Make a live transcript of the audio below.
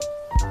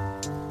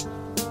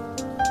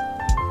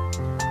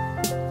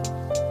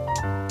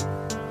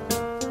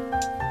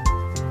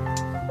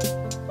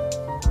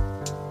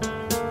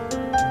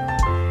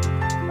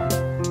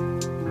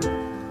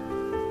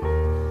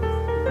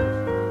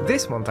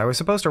This month I was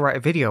supposed to write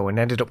a video and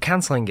ended up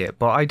cancelling it,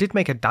 but I did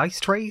make a dice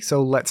tray,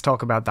 so let's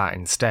talk about that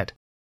instead.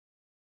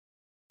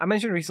 I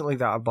mentioned recently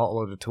that I bought a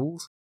load of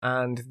tools,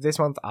 and this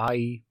month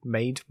I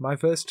made my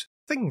first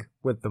thing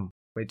with them,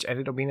 which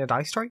ended up being a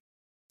dice tray.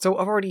 So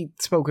I've already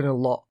spoken a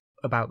lot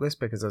about this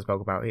because I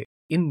spoke about it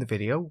in the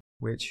video,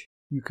 which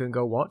you can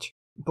go watch,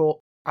 but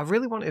I've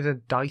really wanted a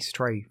dice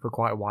tray for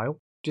quite a while,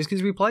 just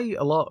because we play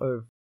a lot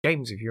of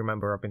games. If you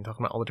remember, I've been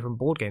talking about all the different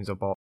board games I've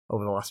bought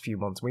over the last few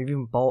months. We've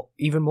even bought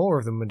even more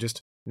of them and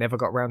just never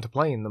got around to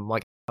playing them.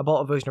 Like, I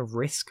bought a version of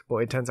Risk, but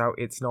it turns out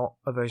it's not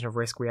a version of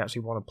Risk we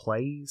actually want to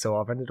play, so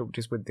I've ended up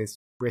just with this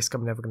Risk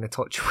I'm never going to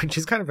touch, which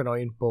is kind of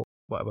annoying, but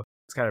whatever.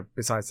 It's kind of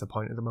besides the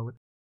point at the moment.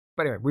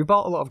 But anyway, we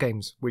bought a lot of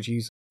games which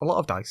use a lot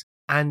of dice,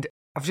 and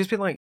I've just been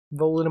like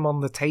rolling them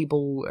on the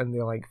table and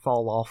they like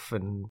fall off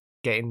and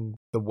get in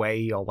the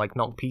way or like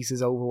knock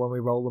pieces over when we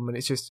roll them, and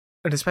it's just,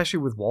 and especially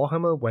with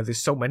Warhammer where there's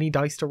so many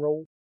dice to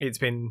roll, it's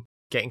been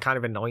getting kind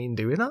of annoying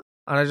doing that,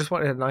 and I just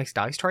wanted a nice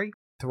dice tray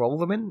to roll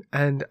them in,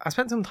 and I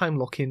spent some time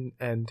looking,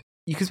 and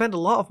you can spend a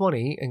lot of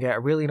money and get a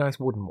really nice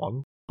wooden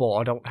one, but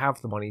I don't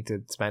have the money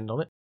to spend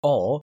on it,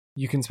 or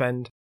you can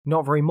spend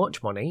not very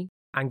much money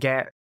and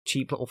get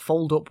cheap little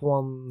fold-up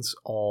ones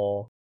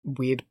or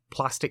weird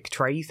plastic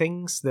tray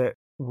things that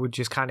were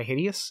just kind of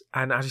hideous,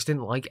 and I just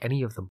didn't like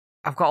any of them.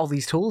 I've got all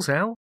these tools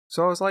now,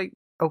 so I was like,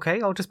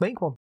 okay, I'll just make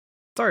one.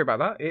 Sorry about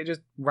that, it just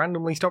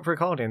randomly stopped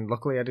recording.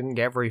 Luckily I didn't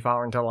get very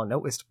far until I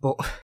noticed, but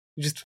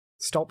it just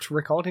stopped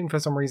recording for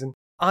some reason.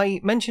 I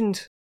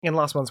mentioned in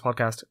last month's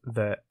podcast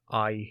that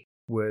I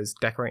was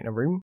decorating a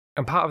room,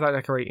 and part of that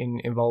decorating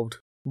involved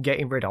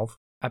getting rid of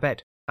a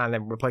bed, and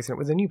then replacing it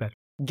with a new bed.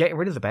 Getting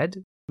rid of the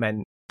bed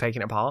meant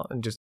taking it apart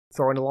and just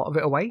throwing a lot of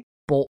it away,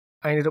 but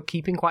I ended up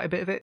keeping quite a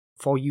bit of it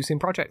for use in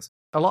projects.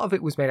 A lot of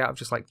it was made out of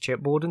just like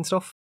chipboard and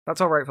stuff.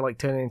 That's alright for like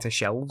turning into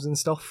shelves and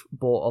stuff,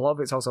 but a lot of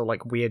it's also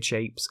like weird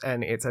shapes,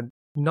 and it's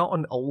not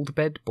an old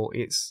bed, but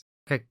it's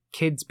like a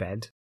kid's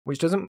bed, which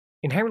doesn't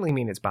inherently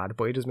mean it's bad,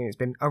 but it does mean it's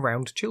been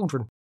around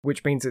children,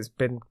 which means it's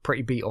been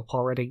pretty beat up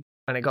already.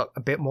 And it got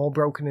a bit more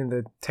broken in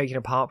the taking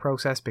apart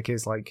process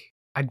because, like,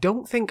 I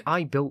don't think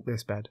I built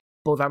this bed,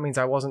 but that means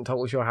I wasn't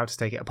totally sure how to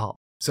take it apart.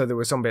 So there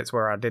were some bits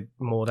where I did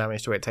more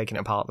damage to it taking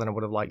it apart than I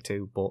would have liked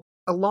to, but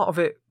a lot of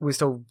it was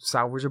still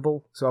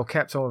salvageable, so I've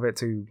kept some of it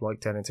to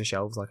like turn into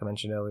shelves, like I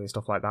mentioned earlier,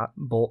 stuff like that.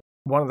 But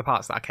one of the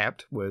parts that I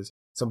kept was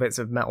some bits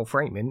of metal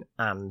framing,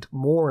 and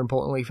more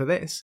importantly for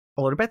this,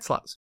 a lot of bed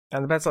slats.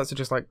 And the bed slats are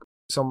just like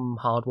some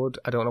hardwood,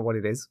 I don't know what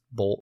it is,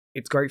 but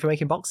it's great for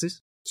making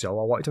boxes, so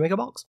I wanted to make a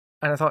box.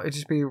 And I thought it'd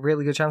just be a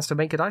really good chance to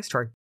make a dice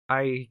tray.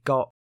 I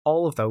got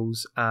all of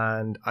those,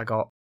 and I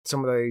got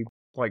some of the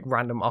like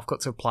random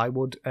offcuts of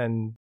plywood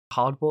and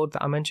hardboard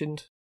that I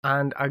mentioned,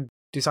 and I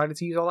decided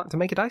to use all that to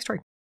make a dice tray.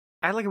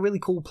 I had like a really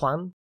cool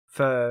plan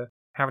for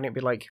having it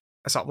be like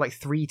a sort of like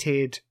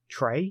 3-tiered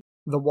tray.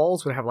 The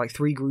walls would have like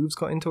 3 grooves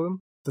cut into them.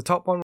 The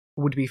top one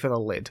would be for the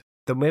lid,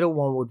 the middle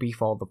one would be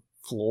for the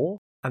floor,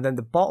 and then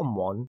the bottom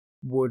one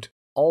would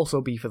also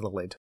be for the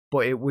lid,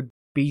 but it would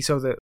be so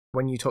that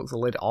when you took the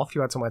lid off you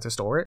had somewhere to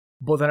store it.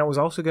 But then I was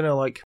also going to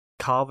like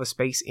carve a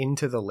space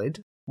into the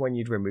lid when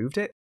you'd removed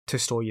it to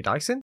store your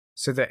dice in,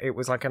 so that it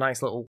was like a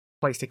nice little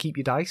place to keep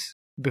your dice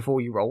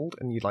before you rolled,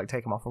 and you'd like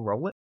take them off and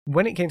roll it.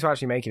 When it came to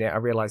actually making it, I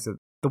realised that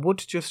the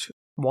wood just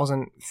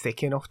wasn't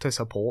thick enough to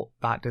support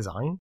that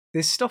design.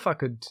 There's stuff I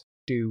could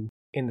do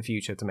in the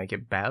future to make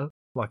it better,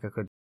 like I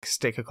could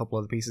stick a couple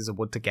of the pieces of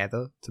wood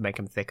together to make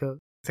them thicker,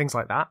 things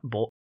like that,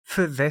 but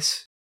for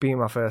this being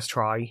my first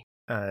try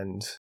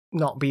and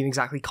not being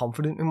exactly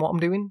confident in what I'm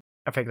doing,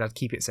 I figured I'd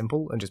keep it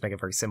simple and just make a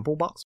very simple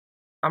box.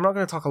 I'm not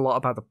going to talk a lot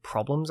about the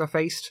problems I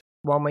faced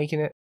while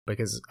making it,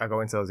 because I go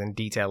into those in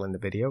detail in the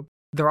video.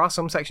 There are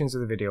some sections of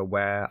the video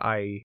where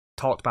I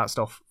talked about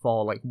stuff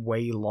for like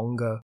way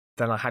longer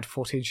than I had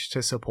footage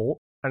to support,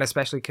 and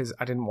especially because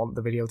I didn't want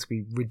the video to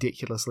be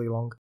ridiculously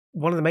long.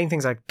 One of the main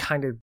things I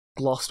kind of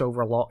glossed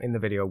over a lot in the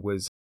video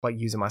was like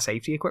using my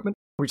safety equipment,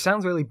 which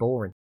sounds really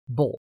boring,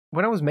 but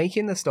when I was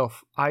making this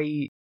stuff,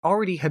 I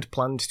already had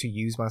planned to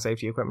use my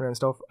safety equipment and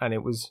stuff, and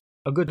it was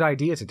a good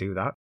idea to do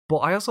that, but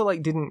I also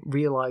like didn't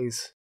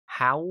realise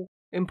how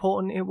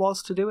important it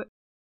was to do it.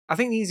 I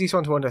think the easiest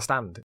one to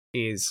understand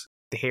is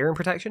the hearing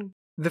protection.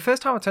 The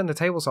first time I turned the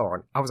table saw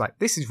on, I was like,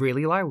 this is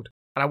really loud.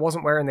 And I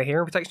wasn't wearing the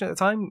hearing protection at the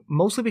time,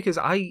 mostly because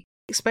I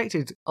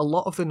expected a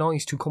lot of the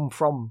noise to come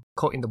from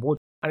cutting the wood.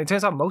 And it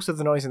turns out most of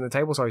the noise in the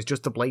table saw is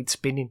just the blade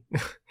spinning.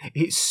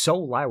 It's so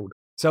loud.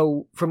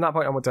 So from that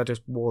point onwards, I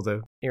just wore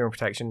the hearing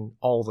protection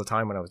all the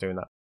time when I was doing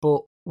that.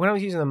 But when I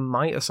was using the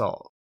miter saw,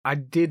 I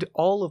did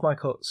all of my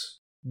cuts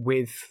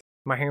with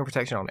my hearing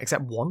protection on,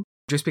 except one,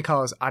 just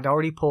because I'd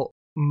already put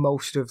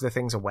most of the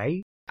things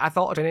away. I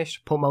thought I'd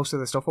finished, put most of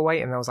the stuff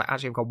away, and I was like,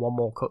 actually, I've got one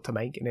more cut to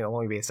make, and it'll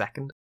only be a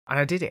second. And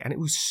I did it, and it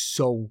was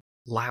so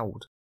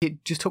loud.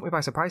 It just took me by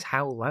surprise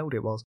how loud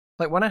it was.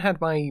 Like, when I had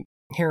my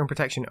hearing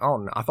protection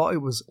on, I thought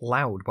it was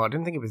loud, but I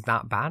didn't think it was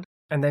that bad.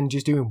 And then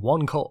just doing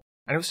one cut,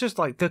 and it was just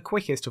like the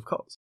quickest of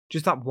cuts.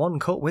 Just that one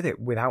cut with it,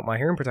 without my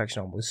hearing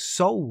protection on, was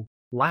so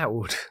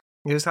loud.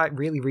 It just like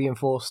really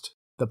reinforced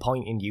the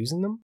point in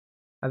using them.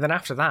 And then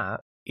after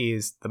that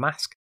is the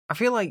mask. I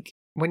feel like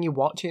when you're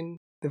watching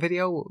the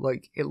video,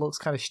 like, it looks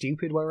kind of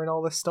stupid wearing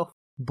all this stuff,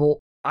 but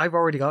I've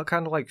already got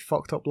kind of like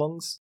fucked up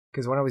lungs,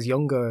 because when I was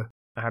younger,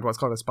 I had what's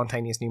called a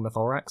spontaneous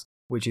pneumothorax,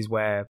 which is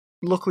where,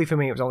 luckily for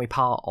me, it was only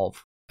part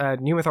of.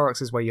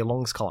 Pneumothorax is where your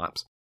lungs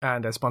collapse,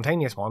 and a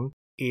spontaneous one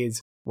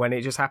is when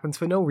it just happens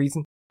for no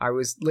reason. I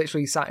was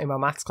literally sat in my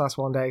maths class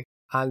one day,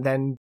 and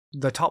then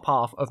the top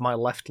half of my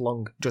left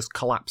lung just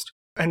collapsed,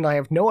 and I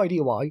have no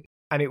idea why,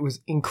 and it was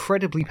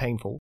incredibly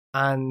painful,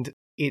 and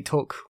it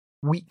took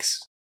weeks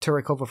to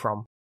recover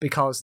from,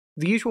 because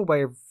the usual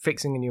way of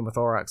fixing a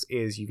pneumothorax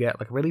is you get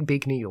like a really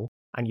big needle,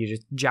 and you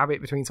just jab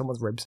it between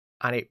someone's ribs,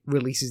 and it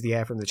releases the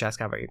air from the chest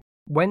cavity.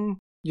 When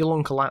your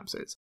lung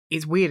collapses,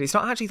 it's weird, it's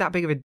not actually that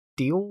big of a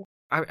deal.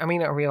 I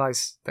mean, I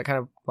realise that kind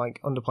of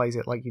like underplays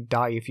it, like you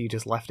die if you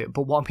just left it,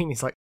 but what I mean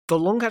is like, the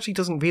lung actually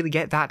doesn't really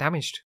get that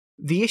damaged.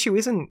 The issue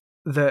isn't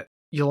that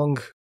your lung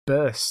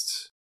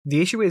bursts.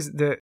 The issue is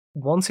that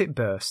once it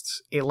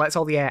bursts, it lets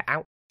all the air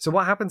out. So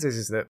what happens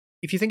is that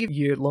if you think of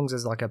your lungs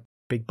as like a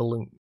big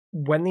balloon,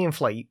 when they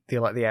inflate, they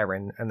let the air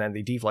in, and then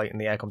they deflate and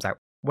the air comes out.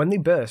 When they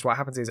burst, what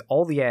happens is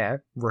all the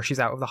air rushes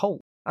out of the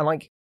hole. And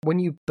like, when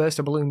you burst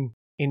a balloon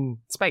in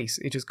space,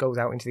 it just goes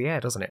out into the air,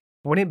 doesn't it?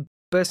 When it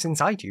bursts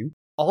inside you,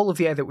 all of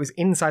the air that was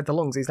inside the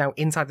lungs is now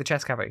inside the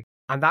chest cavity.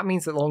 And that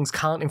means that the lungs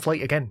can't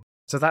inflate again.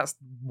 So that's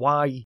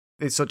why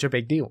it's such a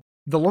big deal.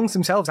 The lungs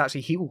themselves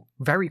actually heal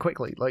very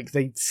quickly. Like,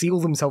 they seal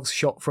themselves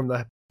shut from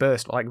the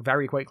burst, like,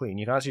 very quickly, and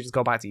you can actually just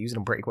go back to using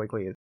them pretty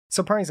quickly. It's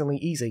surprisingly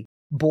easy.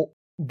 But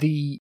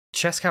the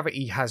chest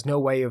cavity has no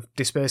way of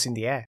dispersing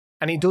the air.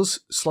 And it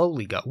does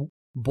slowly go,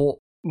 but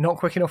not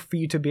quick enough for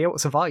you to be able to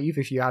survive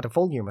if you had a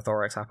full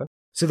pneumothorax happen.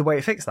 So the way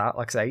to fix that,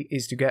 like I say,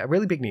 is to get a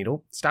really big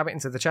needle, stab it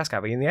into the chest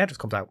cavity, and the air just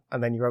comes out,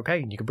 and then you're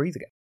okay, and you can breathe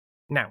again.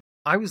 Now,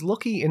 I was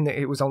lucky in that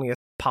it was only a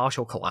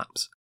partial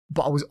collapse,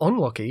 but I was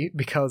unlucky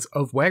because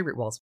of where it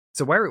was.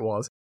 So where it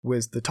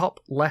was the top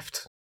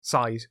left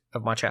side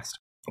of my chest.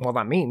 And what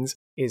that means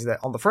is that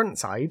on the front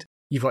side,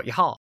 you've got your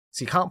heart,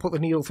 so you can't put the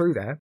needle through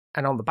there,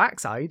 and on the back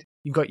side,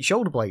 you've got your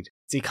shoulder blade,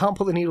 so you can't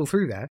put the needle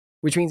through there,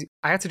 which means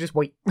I had to just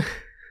wait.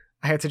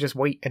 I had to just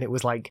wait, and it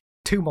was like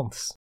 2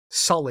 months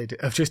solid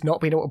of just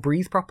not being able to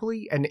breathe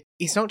properly. And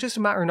it's not just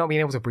a matter of not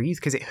being able to breathe,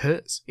 because it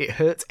hurts. It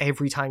hurts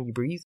every time you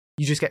breathe.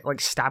 You just get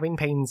like stabbing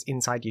pains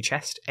inside your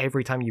chest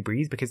every time you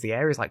breathe, because the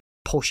air is like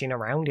pushing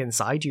around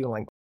inside you, and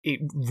like,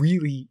 it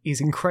really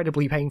is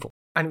incredibly painful.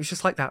 And it was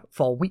just like that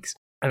for weeks,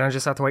 and I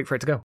just had to wait for it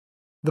to go.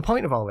 The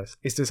point of all this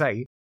is to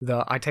say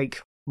that I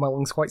take my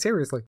lungs quite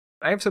seriously.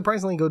 I have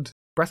surprisingly good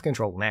breath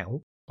control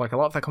now. Like, a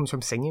lot of that comes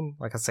from singing.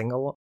 Like, I sing a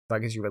lot. That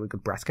gives you really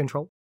good breath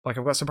control. Like,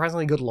 I've got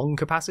surprisingly good lung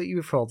capacity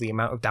for the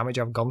amount of damage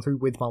I've gone through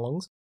with my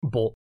lungs.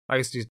 But I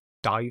used to just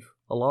dive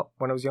a lot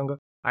when I was younger.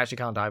 I actually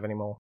can't dive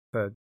anymore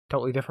for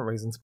totally different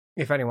reasons.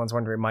 If anyone's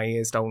wondering, my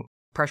ears don't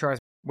pressurize,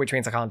 which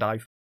means I can't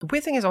dive. The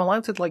weird thing is I'm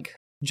allowed to, like,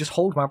 just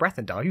hold my breath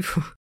and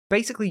dive.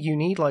 Basically, you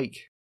need, like,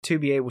 to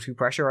be able to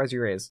pressurize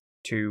your ears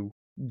to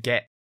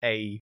get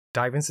a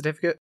diving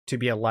certificate, to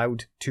be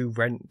allowed to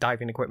rent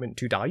diving equipment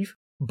to dive.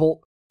 But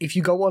if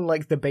you go on,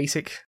 like, the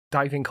basic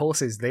diving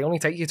courses, they only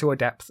take you to a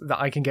depth that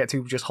I can get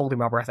to just holding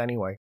my breath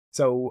anyway.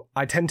 So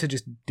I tend to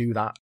just do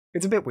that.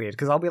 It's a bit weird,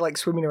 because I'll be, like,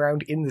 swimming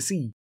around in the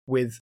sea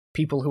with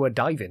people who are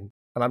diving,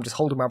 and I'm just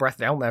holding my breath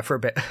down there for a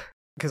bit.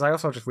 Because I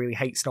also just really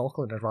hate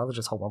snorkeling. I'd rather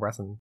just hold my breath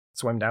and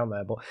swim down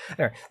there. But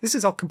anyway, this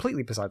is all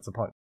completely besides the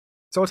point.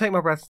 So I take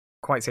my breath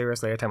quite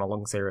seriously. I take my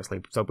lungs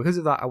seriously. So because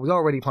of that, I was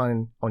already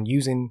planning on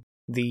using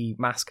the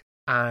mask,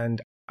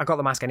 and I got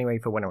the mask anyway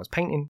for when I was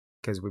painting,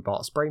 because we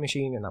bought a spray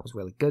machine, and that was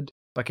really good.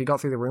 Like, it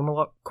got through the room a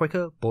lot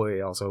quicker, but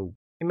it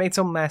made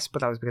some mess,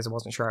 but that was because I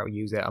wasn't sure how to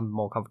use it. I'm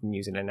more confident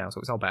using it now,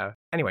 so it's all better.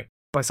 Anyway,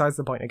 besides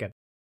the point again.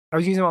 I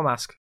was using my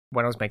mask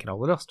when I was making all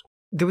the dust.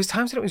 There was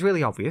times when it was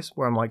really obvious,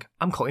 where I'm like,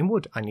 I'm cutting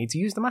wood, I need to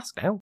use the mask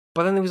now.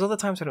 But then there was other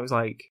times when it was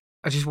like,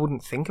 I just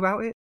wouldn't think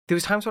about it. There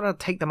was times when I'd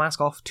take the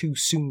mask off too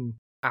soon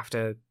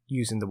after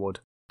using the wood,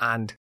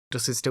 and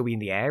dust would still be in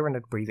the air, and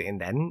I'd breathe it in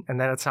then, and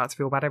then I'd start to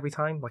feel bad every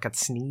time. Like, I'd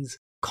sneeze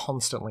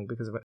constantly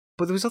because of it.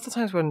 But there was other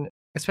times when,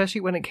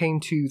 especially when it came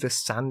to the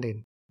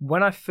sanding,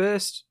 when I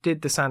first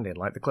did the sanding,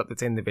 like the clip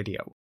that's in the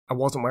video, I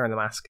wasn't wearing the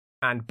mask,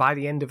 and by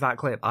the end of that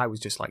clip, I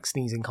was just like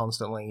sneezing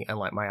constantly, and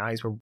like my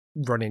eyes were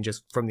running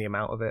just from the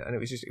amount of it, and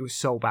it was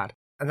so bad.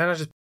 And then I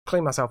just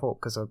cleaned myself up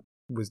because I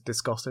was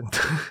disgusting,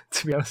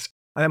 to be honest.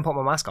 I then put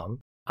my mask on,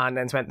 and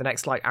then spent the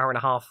next like hour and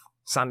a half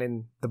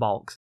sanding the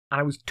box, and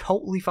I was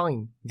totally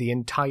fine the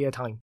entire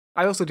time.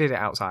 I also did it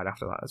outside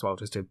after that as well,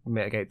 just to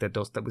mitigate the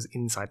dust that was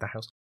inside the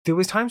house. There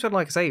was times when,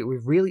 like I say, it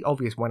was really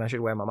obvious when I should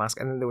wear my mask,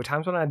 and then there were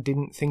times when I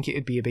didn't think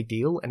it'd be a big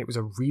deal, and it was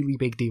a really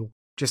big deal.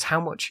 Just how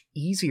much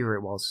easier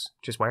it was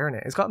just wearing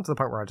it. It's gotten to the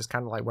point where I just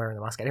kind of like wearing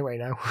the mask anyway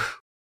now.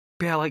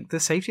 But yeah, like, the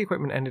safety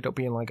equipment ended up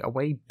being like a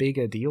way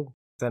bigger deal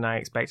than I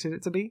expected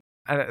it to be.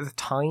 And at the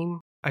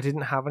time, I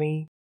didn't have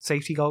any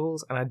safety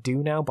goggles, and I do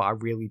now, but I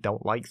really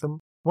don't like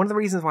them. One of the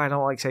reasons why I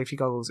don't like safety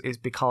goggles is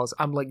because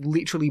I'm like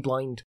literally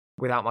blind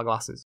without my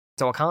glasses.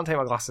 So I can't take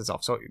my glasses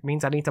off, so it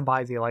means I need to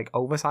buy the like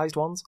oversized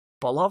ones.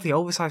 but a lot of the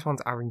oversized ones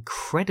are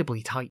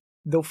incredibly tight.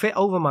 They'll fit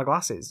over my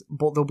glasses,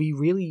 but they'll be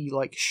really,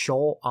 like,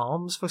 short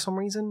arms for some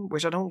reason,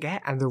 which I don't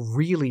get, and they're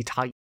really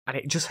tight, and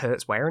it just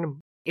hurts wearing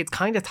them. It's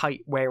kind of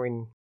tight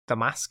wearing the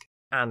mask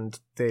and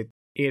the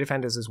ear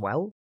defenders as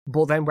well,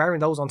 but then wearing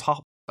those on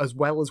top, as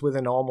well as with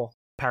a normal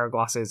pair of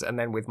glasses, and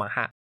then with my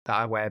hat that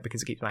I wear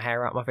because it keeps my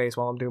hair out of my face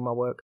while I'm doing my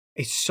work,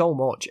 it's so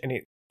much, and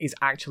it is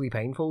actually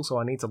painful, so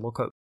I need to look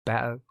at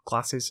better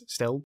glasses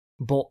still.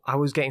 But I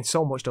was getting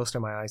so much dust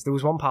in my eyes. There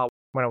was one part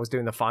when I was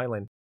doing the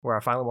filing, where I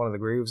filed one of the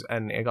grooves,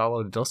 and it got a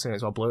load of dust in it,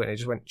 so I blew it, and it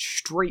just went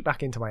straight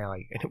back into my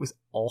eye, and it was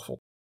awful.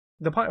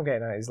 The point I'm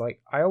getting at is,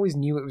 like, I always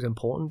knew it was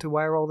important to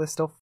wear all this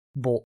stuff,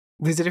 but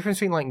there's a difference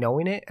between, like,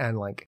 knowing it and,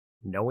 like,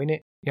 knowing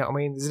it. You know what I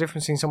mean? There's a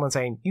difference between someone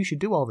saying, you should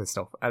do all this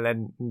stuff, and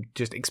then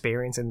just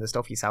experiencing the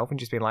stuff yourself and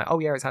just being like, oh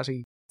yeah, it's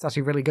actually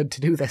really good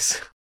to do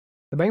this.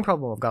 The main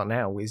problem I've got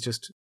now is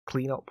just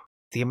clean up.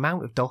 The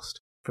amount of dust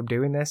from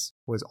doing this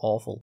was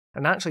awful.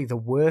 And actually, the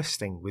worst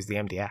thing was the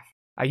MDF.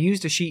 I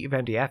used a sheet of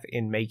MDF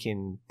in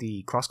making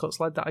the crosscut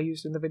sled that I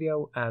used in the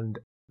video, and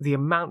the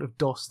amount of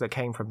dust that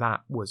came from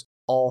that was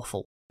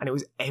awful. And it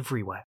was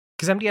everywhere.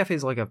 Because MDF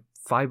is like a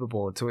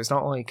fiberboard, so it's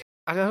not like...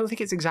 I don't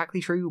think it's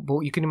exactly true,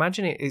 but you can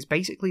imagine it's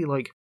basically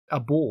like a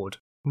board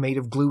made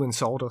of glue and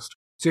sawdust.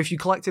 So if you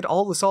collected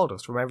all the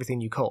sawdust from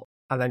everything you cut,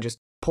 and then just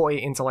put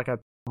it into like a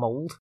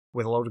mold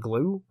with a load of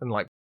glue, and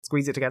like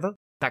squeeze it together,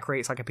 that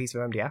creates like a piece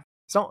of MDF.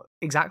 It's not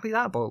exactly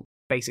that, but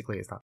basically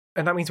it's that.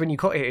 And that means when you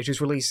cut it, it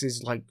just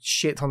releases like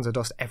shit tons of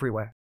dust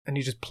everywhere. And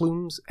it just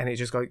plumes, and it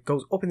just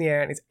goes up in the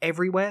air, and it's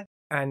everywhere.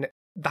 And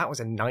that was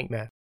a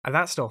nightmare. And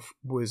that stuff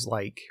was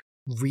like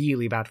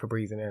really bad for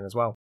breathing in as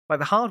well. Like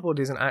the hardwood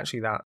I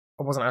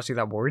wasn't actually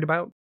that worried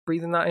about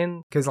breathing that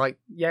in. Because like,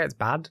 yeah, it's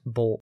bad,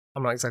 but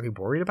I'm not exactly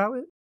worried about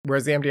it.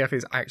 Whereas the MDF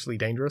is actually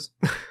dangerous.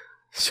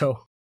 So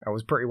I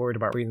was pretty worried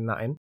about breathing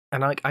that in.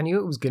 And like, I knew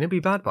it was going to be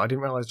bad, but I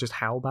didn't realize just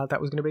how bad that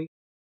was going to be.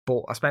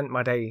 But I spent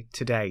my day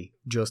today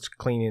just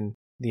cleaning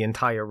the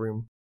entire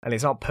room, and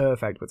it's not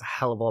perfect, but it's a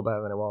hell of a lot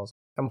better than it was.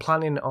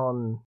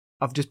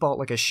 I've just bought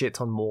like a shit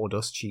ton more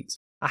dust sheets.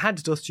 I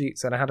had dust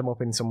sheets and I had them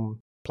up in some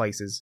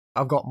places.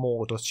 I've got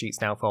more dust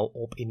sheets now for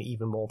up in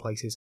even more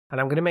places,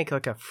 and I'm going to make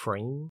like a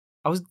frame.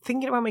 I was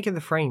thinking about making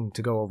the frame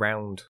to go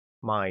around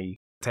my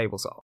table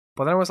saw,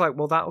 but then I was like,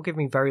 well, that'll give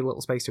me very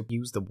little space to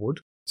use the wood.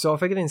 So I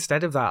figured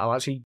instead of that, I'll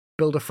actually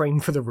build a frame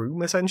for the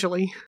room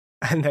essentially,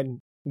 and then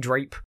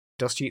drape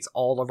dust sheets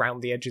all around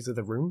the edges of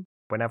the room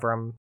whenever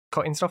I'm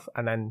cutting stuff,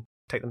 and then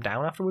take them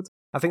down afterwards.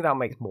 I think that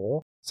makes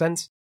more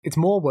sense. It's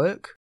more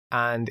work,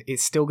 and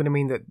it's still going to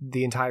mean that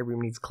the entire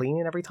room needs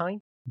cleaning every time,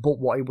 but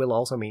what it will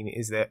also mean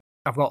is that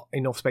I've got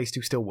enough space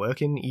to still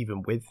work in,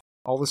 even with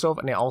all the stuff,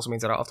 and it also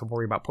means I don't have to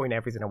worry about putting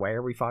everything away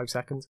every 5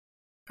 seconds.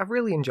 I've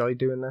really enjoyed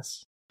doing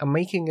this. I'm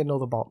making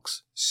another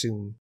box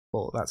soon,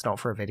 but that's not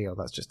for a video,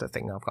 that's just a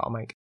thing I've got to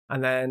make.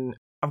 And then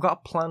I've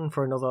got a plan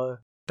for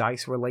another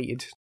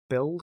dice-related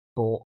build,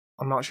 but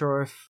I'm not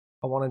sure if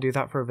I want to do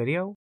that for a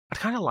video. I'd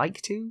kind of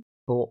like to,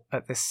 but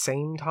at the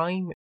same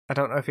time, I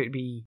don't know if it'd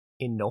be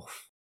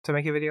enough to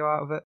make a video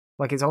out of it.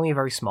 Like, it's only a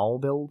very small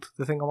build,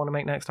 the thing I want to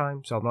make next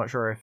time, so I'm not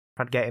sure if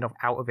I'd get enough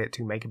out of it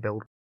to make a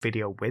build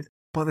video with.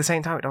 But at the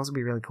same time, it'd also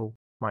be really cool.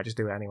 Might just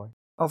do it anyway.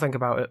 I'll think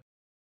about it.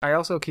 I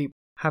also keep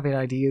having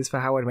ideas for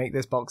how I'd make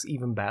this box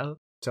even better,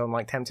 so I'm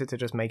like tempted to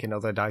just make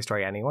another dice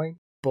tray anyway.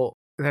 But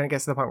then it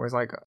gets to the point where it's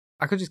like,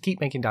 I could just keep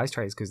making dice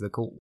trays because they're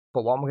cool.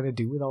 But what am I going to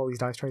do with all these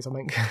dice trays I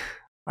make?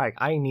 Like,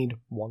 I need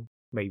one,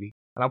 maybe.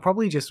 And I'll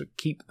probably just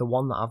keep the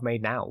one that I've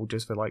made now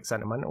just for like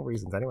sentimental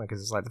reasons anyway,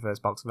 because it's like the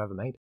first box I've ever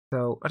made.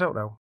 So, I don't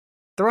know.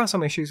 There are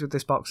some issues with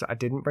this box that I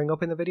didn't bring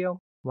up in the video.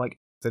 Like,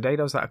 the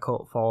dados that I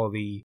cut for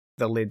the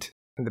lid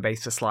and the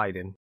base to slide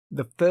in.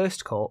 The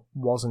first cut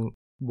wasn't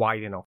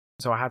wide enough,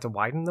 so I had to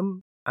widen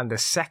them. And the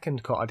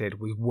second cut I did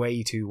was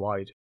way too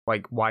wide.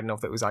 Like, wide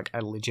enough that it was like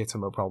a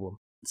legitimate problem.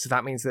 So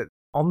that means that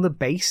on the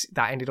base,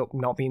 that ended up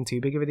not being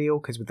too big of a deal,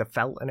 because with the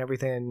felt and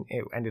everything,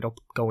 it ended up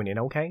going in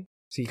okay.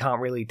 So you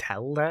can't really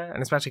tell there,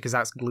 and especially because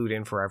that's glued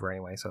in forever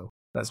anyway, so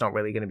that's not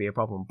really going to be a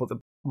problem. But the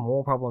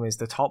more problem is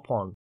the top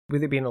one.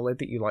 With it being a lid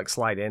that you like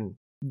slide in,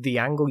 the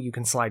angle you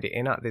can slide it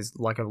in at, there's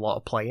like a lot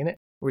of play in it,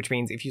 which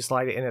means if you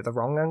slide it in at the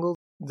wrong angle,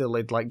 the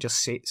lid like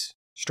just sits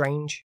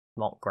strange.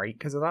 Not great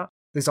because of that.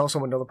 There's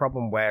also another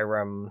problem where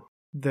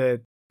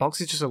the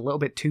box is just a little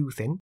bit too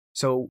thin,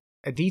 so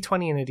a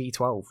D20 and a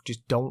D12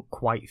 just don't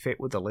quite fit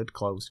with the lid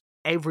closed.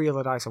 Every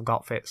other dice I've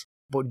got fits,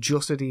 but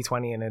just a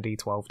D20 and a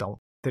D12 don't.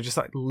 They're just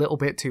like a little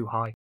bit too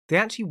high. They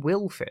actually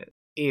will fit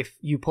if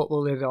you put the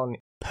lid on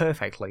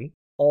perfectly,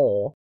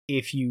 or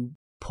if you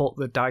put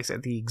the dice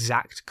at the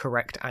exact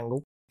correct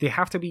angle. They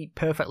have to be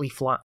perfectly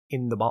flat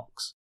in the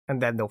box,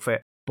 and then they'll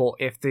fit. But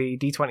if the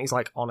D20 is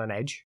like on an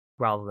edge,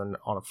 rather than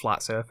on a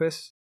flat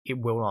surface, it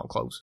will not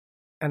close.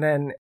 And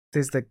then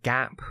there's the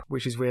gap,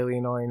 which is really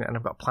annoying, and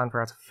I've got a plan for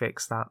how to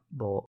fix that,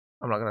 but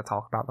I'm not going to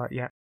talk about that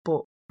yet.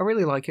 But I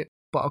really like it,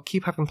 but I'll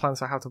keep having plans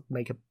for how to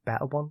make a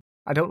better one.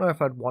 I don't know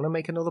if I'd want to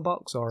make another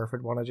box, or if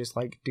I'd want to just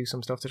like do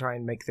some stuff to try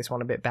and make this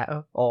one a bit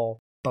better, or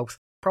both.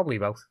 Probably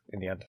both, in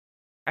the end.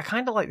 I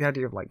kind of like the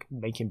idea of like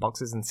making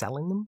boxes and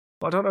selling them,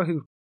 but I don't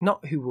know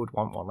not who would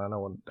want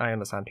one. I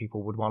understand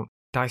people would want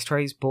dice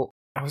trays, but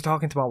I was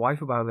talking to my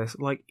wife about this.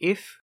 Like,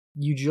 if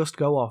you just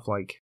go off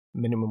like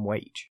minimum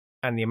wage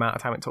and the amount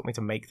of time it took me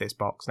to make this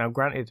box. Now,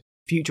 granted,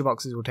 future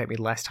boxes will take me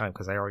less time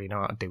because I already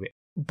know how to do it.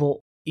 But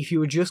if you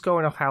were just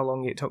going off how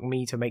long it took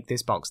me to make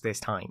this box this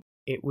time,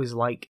 it was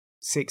like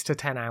 6 to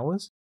 10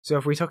 hours. So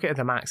if we took it at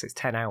the max, it's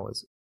 10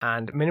 hours.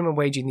 And minimum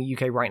wage in the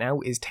UK right now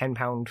is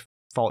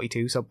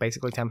 £10.42, so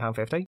basically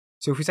 £10.50.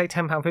 So if we say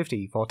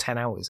 £10.50 for 10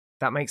 hours,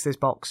 that makes this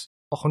box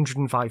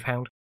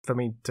 £105 for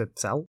me to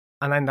sell.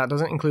 And then that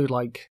doesn't include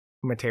like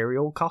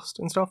material cost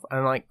and stuff.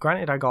 And like,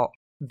 granted, I got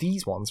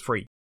these ones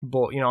free.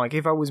 But, you know, like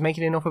if I was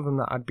making enough of them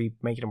that I'd be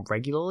making them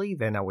regularly,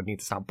 then I would need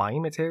to start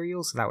buying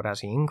materials, so that would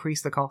actually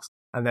increase the cost.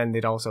 And then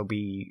there'd also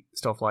be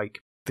stuff like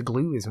the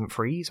glue isn't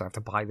free, so I have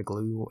to buy the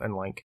glue and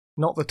like,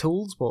 not the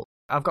tools, but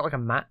I've got like a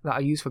mat that I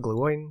use for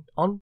gluing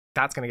on.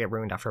 That's going to get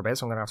ruined after a bit,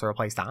 so I'm going to have to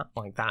replace that.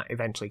 Like, that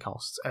eventually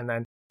costs. And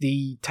then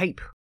the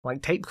tape.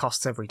 Like, tape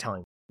costs every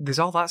time. There's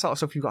all that sort of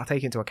stuff you've got to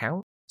take into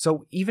account.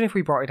 So even if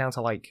we brought it down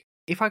to like,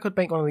 if I could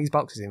make one of these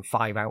boxes in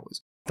 5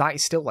 hours, that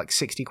is still like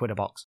 £60 a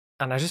box.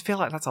 And I just feel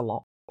like that's a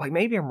lot. Like,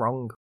 maybe I'm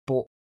wrong,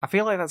 but I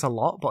feel like that's a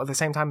lot, but at the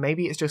same time,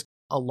 maybe it's just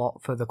a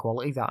lot for the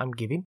quality that I'm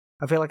giving.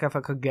 I feel like if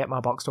I could get my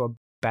box to a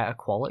better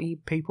quality,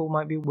 people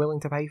might be willing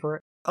to pay for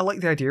it. I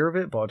like the idea of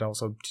it, but I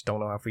also just don't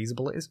know how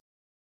feasible it is.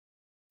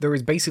 There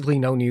is basically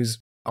no news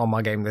on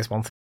my game this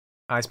month.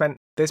 I spent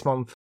this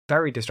month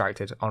very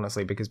distracted,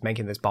 honestly, because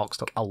making this box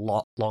took a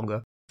lot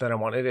longer than I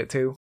wanted it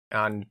to,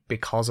 and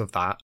because of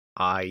that,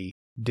 I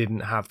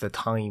didn't have the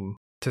time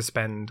to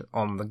spend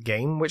on the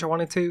game, which I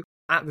wanted to.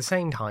 At the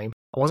same time,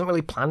 I wasn't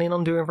really planning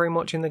on doing very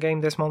much in the game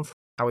this month.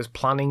 I was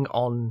planning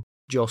on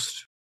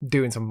just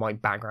doing some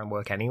like background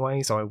work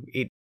anyway, so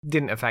it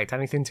didn't affect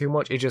anything too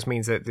much. It just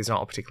means that there's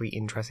not a particularly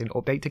interesting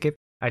update to give.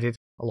 I did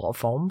a lot of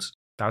forms.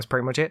 That was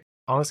pretty much it.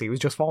 Honestly, it was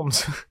just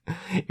forms.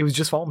 It was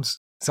just forms.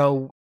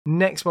 So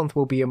next month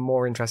will be a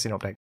more interesting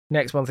update.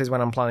 Next month is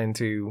when I'm planning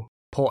to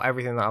put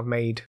everything that I've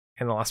made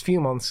in the last few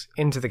months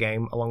into the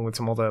game, along with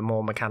some other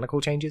more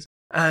mechanical changes.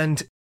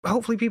 And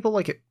hopefully people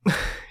like it.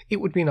 It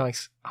would be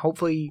nice.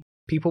 Hopefully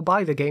people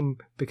buy the game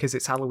because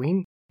it's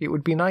Halloween. It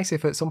would be nice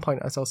if at some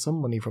point I saw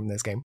some money from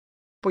this game.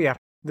 But yeah,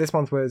 this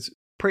month was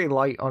pretty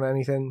light on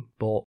anything,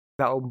 but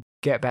that'll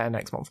get better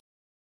next month.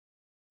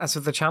 As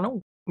for the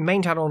channel,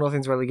 main channel,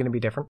 nothing's really going to be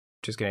different.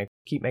 Just going to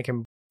keep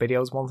making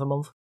videos once a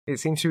month. It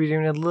seems to be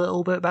doing a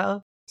little bit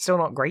better. Still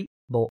not great,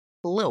 but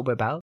a little bit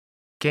better.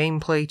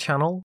 Gameplay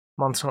channel,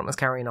 Monster Hunter's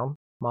carrying on.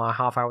 My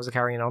half hours are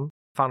carrying on.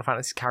 Final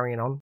Fantasy's carrying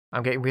on.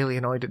 I'm getting really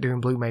annoyed at doing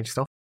Blue Mage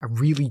stuff. I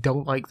really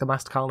don't like the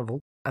Masked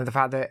Carnival. And the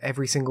fact that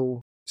every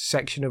single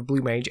section of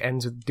Blue Mage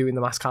ends with doing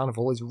the Masked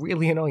Carnival is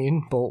really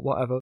annoying, but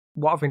whatever.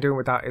 What I've been doing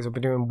with that is I've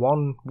been doing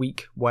 1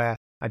 week where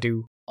I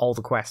do all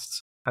the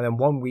quests, and then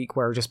 1 week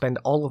where I just spend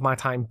all of my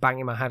time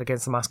banging my head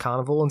against the Masked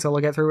Carnival until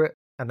I get through it,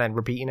 and then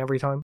repeating every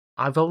time.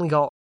 I've only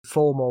got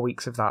 4 more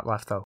weeks of that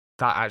left though.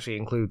 That actually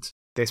includes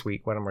this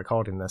week when I'm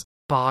recording this.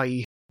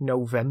 By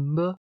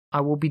November,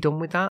 I will be done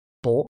with that,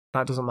 but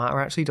that doesn't matter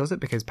actually, does it?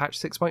 Because patch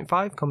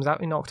 6.5 comes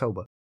out in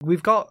October.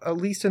 We've got at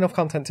least enough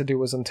content to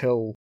do us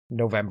until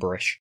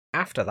November-ish.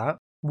 After that,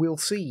 we'll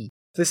see.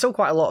 There's still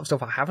quite a lot of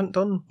stuff I haven't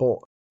done, but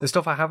the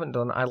stuff I haven't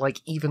done I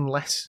like even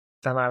less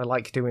than I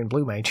like doing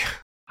Blue Mage.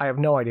 I have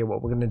no idea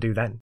what we're going to do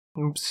then.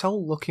 I'm so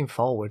looking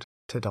forward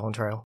to Dawn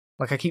Trail.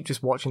 Like, I keep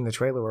just watching the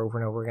trailer over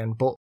and over again,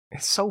 but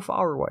it's so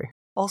far away.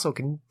 Also,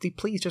 can they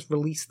please just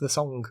release the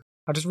song?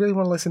 I just really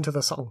want to listen to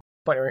the song.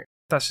 But anyway,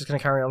 that's just going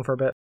to carry on for a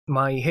bit.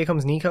 My Here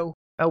Comes Nico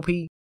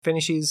LP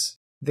finishes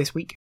this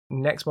week.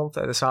 Next month,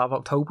 at the start of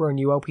October, a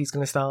new LP is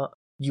going to start.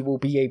 You will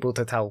be able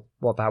to tell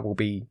what that will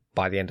be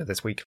by the end of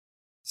this week.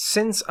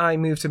 Since I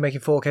moved to making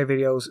 4K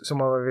videos,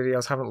 some of my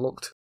videos haven't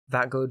looked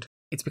that good.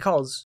 It's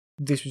because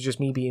this was just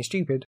me being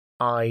stupid.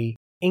 I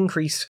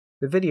increased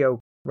the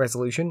video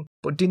resolution,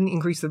 but didn't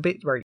increase the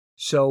bitrate.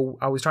 So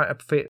I was trying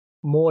to fit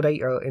more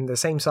data in the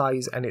same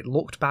size, and it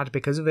looked bad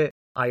because of it.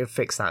 I have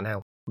fixed that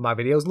now. My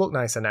videos look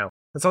nicer now.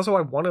 That's also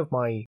why one of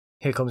my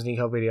Here Comes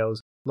Nico videos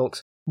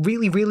looks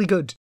really, really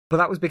good. But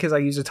that was because I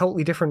used a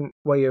totally different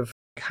way of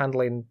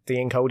handling the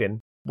encoding,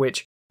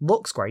 which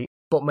looks great,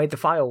 but made the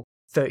file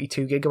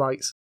 32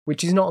 gigabytes,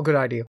 which is not a good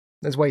idea.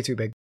 It's way too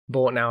big.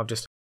 But now I've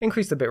just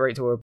increased the bitrate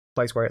to a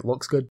place where it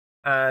looks good,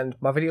 and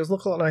my videos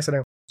look a lot nicer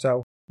now,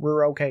 so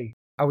we're okay.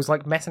 I was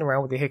like messing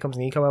around with the Here Comes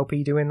Nico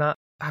LP doing that.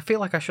 I feel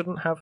like I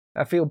shouldn't have.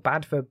 I feel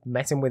bad for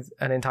messing with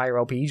an entire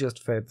LP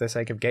just for the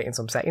sake of getting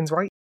some settings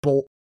right,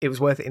 but it was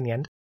worth it in the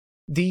end.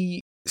 The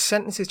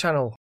Sentences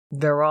channel,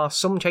 there are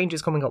some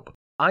changes coming up.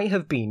 I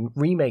have been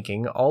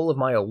remaking all of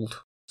my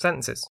old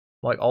sentences,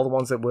 like all the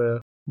ones that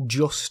were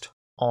just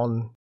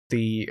on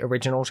the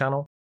original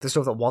channel, the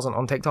stuff that wasn't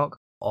on TikTok,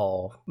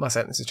 or my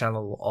Sentences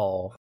channel,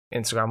 or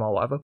Instagram, or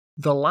whatever.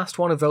 The last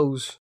one of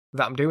those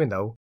that I'm doing,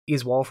 though,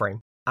 is Warframe,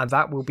 and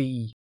that will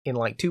be in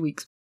like 2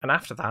 weeks. And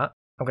after that,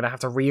 I'm going to have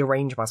to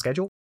rearrange my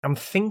schedule. I'm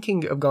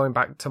thinking of going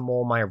back to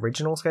more my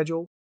original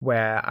schedule,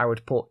 where I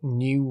would put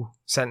new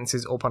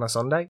sentences up on a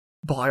Sunday,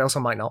 but I also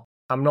might not.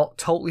 I'm not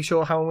totally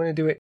sure how I'm going to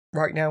do it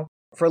right now.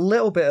 For a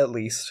little bit at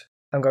least,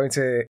 I'm going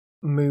to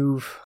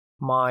move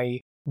my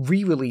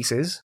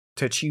re-releases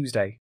to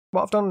Tuesday.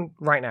 What I've done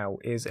right now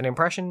is an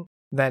impression,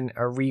 then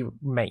a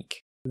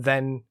remake,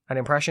 then an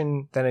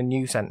impression, then a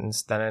new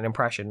sentence, then an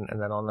impression,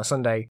 and then on a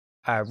Sunday,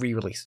 a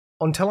re-release.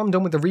 Until I'm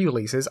done with the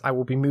re-releases, I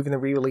will be moving the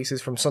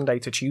re-releases from Sunday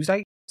to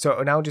Tuesday, so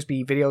it'll now just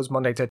be videos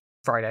Monday to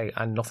Friday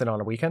and nothing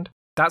on a weekend.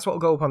 That's what will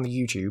go up on the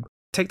YouTube.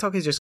 TikTok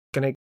is just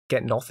going to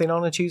get nothing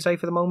on a Tuesday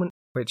for the moment,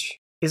 which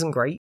isn't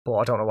great, but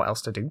I don't know what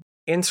else to do.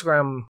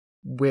 Instagram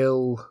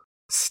will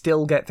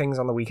still get things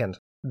on the weekend.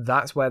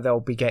 That's where they'll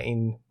be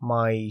getting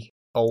my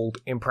old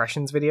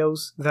impressions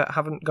videos that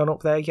haven't gone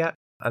up there yet,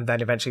 and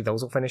then eventually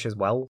those will finish as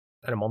well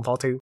in a month or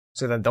two.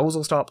 So then those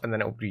will stop, and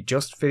then it'll be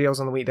just videos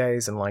on the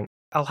weekdays, and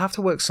I'll have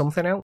to work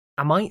something out.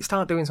 I might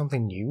start doing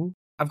something new.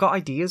 I've got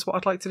ideas what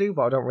I'd like to do,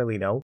 but I don't really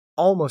know.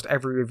 Almost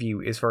every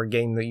review is for a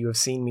game that you have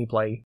seen me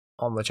play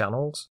on the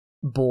channels,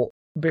 but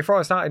before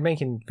I started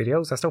making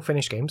videos, I still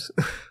finished games.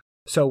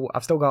 So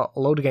I've still got a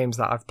load of games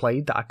that I've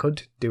played that I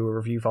could do a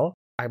review for.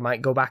 I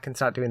might go back and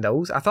start doing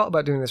those. I thought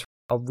about doing this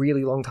a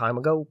really long time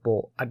ago,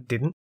 but I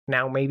didn't.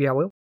 Now maybe I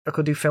will. I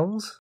could do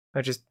films.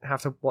 I just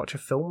have to watch a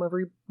film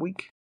every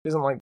week. It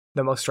isn't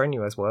the most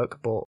strenuous work,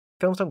 but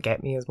films don't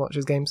get me as much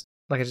as games.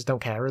 I just don't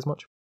care as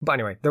much. But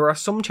anyway, there are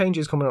some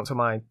changes coming up to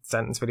my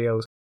sentence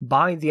videos.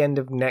 By the end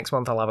of next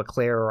month, I'll have a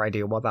clearer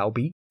idea what that'll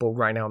be, but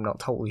right now I'm not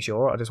totally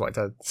sure. I just wanted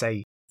to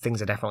say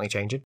things are definitely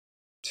changing.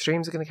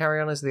 Streams are going to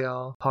carry on as they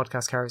are.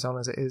 Podcast carries on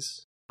as it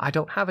is. I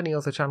don't have any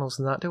other channels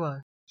than that, do I?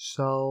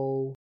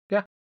 So, yeah,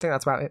 I think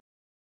that's about it.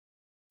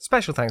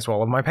 Special thanks to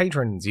all of my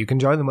patrons. You can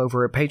join them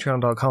over at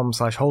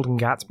patreon.com/Holden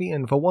Gatsby,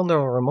 and for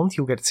 $1 a month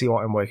you'll get to see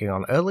what I'm working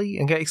on early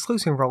and get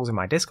exclusive roles in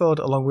my Discord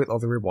along with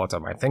other rewards I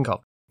might think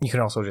of. You can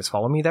also just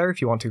follow me there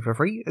if you want to for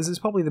free, as it's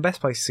probably the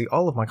best place to see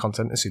all of my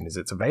content as soon as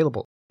it's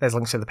available. There's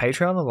links to the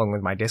Patreon along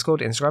with my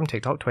Discord, Instagram,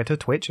 TikTok, Twitter,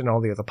 Twitch, and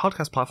all the other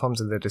podcast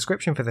platforms in the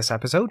description for this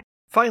episode.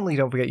 Finally,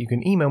 don't forget you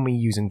can email me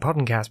using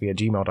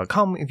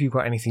podencastby@gmail.com if you've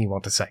got anything you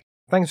want to say.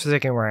 Thanks for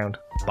sticking around.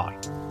 Bye.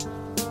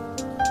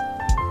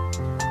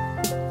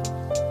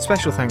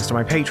 Special thanks to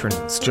my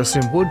patrons,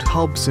 Justin Wood,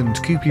 Hobbs, and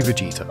Koopy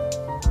Vegeta.